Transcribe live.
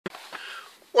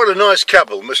What a nice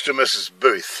couple, Mr. and Mrs.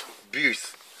 Booth.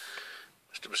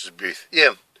 Mr. and Mrs. Booth.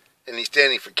 Yeah, and he's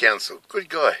standing for council. Good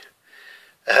guy.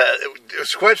 It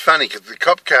was quite funny because the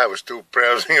cop car was still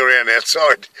browsing around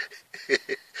outside.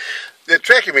 They're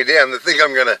tracking me down. They think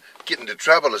I'm going to get into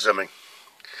trouble or something.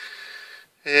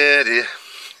 Yeah, dear.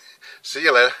 See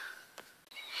you later.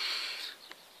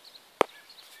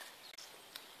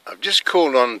 I've just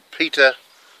called on Peter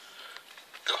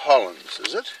Collins,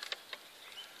 is it?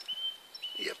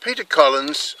 Yeah, Peter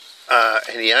Collins,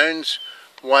 and he owns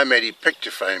Waimate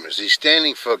Picture Framers. He's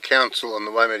standing for council on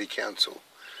the Waimate Council.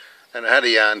 And I had a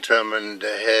yarn to him, and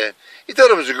he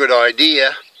thought it was a good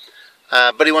idea,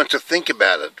 but he wants to think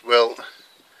about it. Well,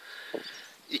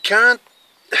 you can't,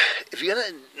 if you're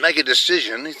going to make a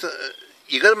decision,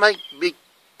 you've got to make big,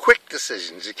 quick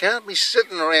decisions. You can't be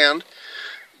sitting around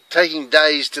taking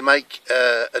days to make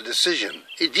a decision.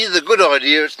 It's either a good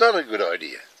idea or it's not a good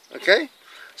idea, okay?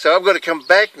 So I've got to come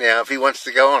back now if he wants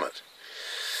to go on it.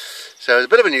 So it's a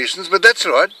bit of a nuisance, but that's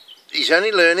all right. He's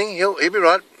only learning. He'll be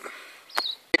right.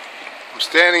 I'm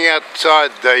standing outside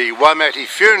the Waimate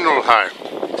funeral home.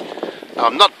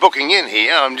 I'm not booking in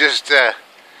here. I'm just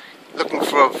looking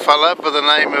for a fella by the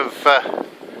name of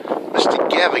Mr.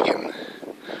 Gavigan.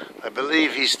 I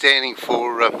believe he's standing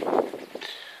for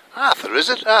Arthur, is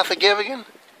it? Arthur Gavigan?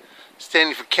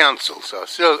 Standing for council, so I'll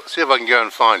see if I can go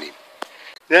and find him.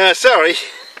 No, sorry.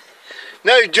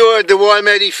 No joy at the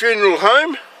Waimate funeral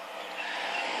home.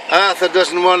 Arthur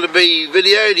doesn't want to be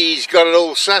videoed. He's got it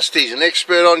all sussed. He's an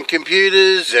expert on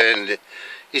computers and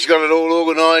he's got it all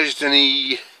organised, and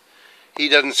he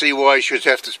doesn't see why he should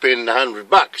have to spend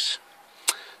 $100.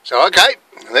 So okay,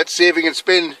 let's see if he can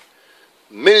spend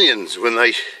millions when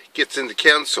they gets into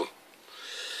council.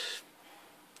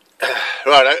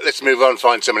 Right, let's move on and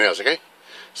find someone else, okay?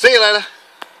 See you later.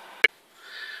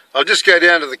 I'll just go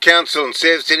down to the council and see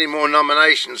if there's any more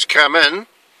nominations come in,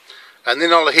 and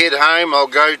then I'll head home. I'll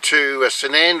go to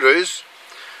St Andrews.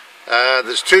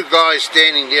 There's two guys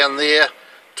standing down there,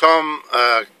 Tom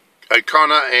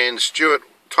O'Connor and Stuart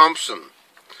Thompson.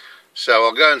 So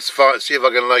I'll go and see if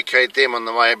I can locate them on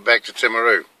the way back to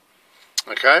Timaru.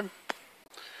 Okay?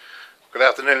 Good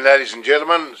afternoon, ladies and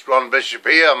gentlemen. It's Ron Bishop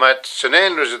here. I'm at St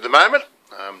Andrews at the moment.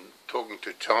 I'm talking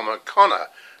to Tom O'Connor,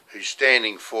 who's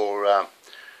standing for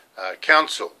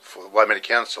council, for the Waimate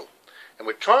Council. And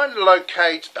we're trying to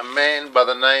locate a man by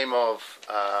the name of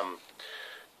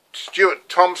Stuart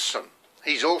Thompson.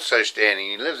 He's also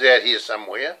standing. He lives out here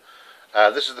somewhere.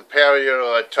 This is the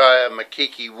Parioataya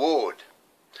Makiki ward.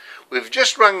 We've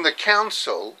just rung the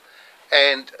council,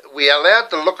 and we are allowed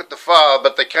to look at the file,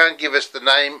 but they can't give us the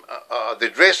name, the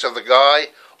address of the guy,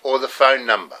 or the phone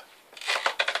number.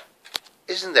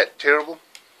 Isn't that terrible?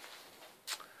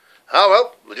 Oh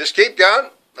well, we'll just keep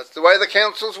going. That's the way the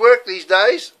councils work these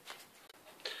days.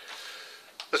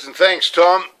 Listen, thanks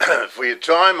Tom for your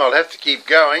time. I'll have to keep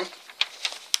going.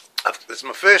 It's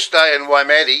my first day in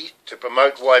Waimate to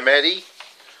promote Waimate,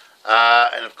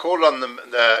 and I've called on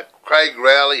the Craig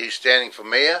Rowley, who's standing for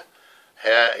mayor.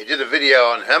 He did a video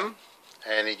on him,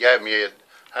 and he gave me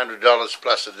 $100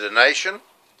 plus a donation.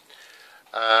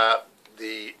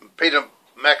 The Peter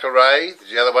McAray,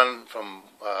 the other one from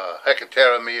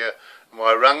Hakataramia,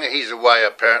 Wairanga, he's away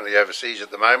apparently overseas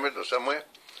at the moment or somewhere.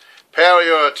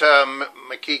 Parioataya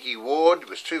Makiki ward,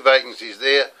 there's two vacancies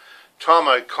there. Tom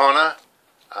O'Connor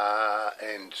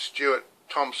and Stuart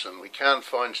Thompson. We can't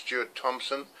find Stuart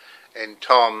Thompson, and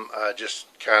Tom just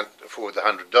can't afford the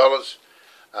 $100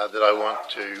 that I want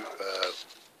to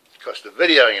cost of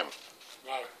videoing him.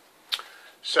 No.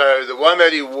 So the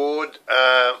Waimate ward,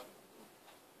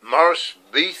 Morris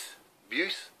Booth,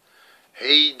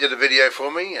 he did a video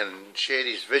for me and shared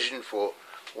his vision for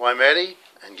Waimate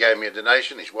and gave me a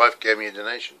donation. His wife gave me a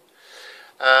donation.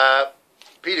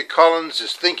 Peter Collins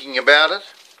is thinking about it.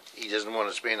 He doesn't want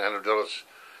to spend $100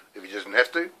 if he doesn't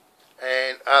have to.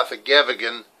 And Arthur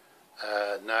Gavigan,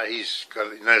 no, he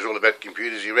knows all about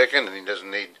computers, he reckon, and he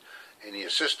doesn't need any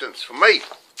assistance from me.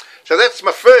 So that's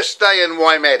my first day in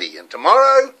Waimate, and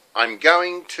tomorrow I'm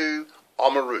going to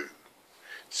Oamaru.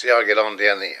 See how I get on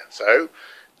down there. So,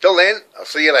 till then, I'll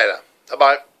see you later.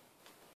 Bye-bye.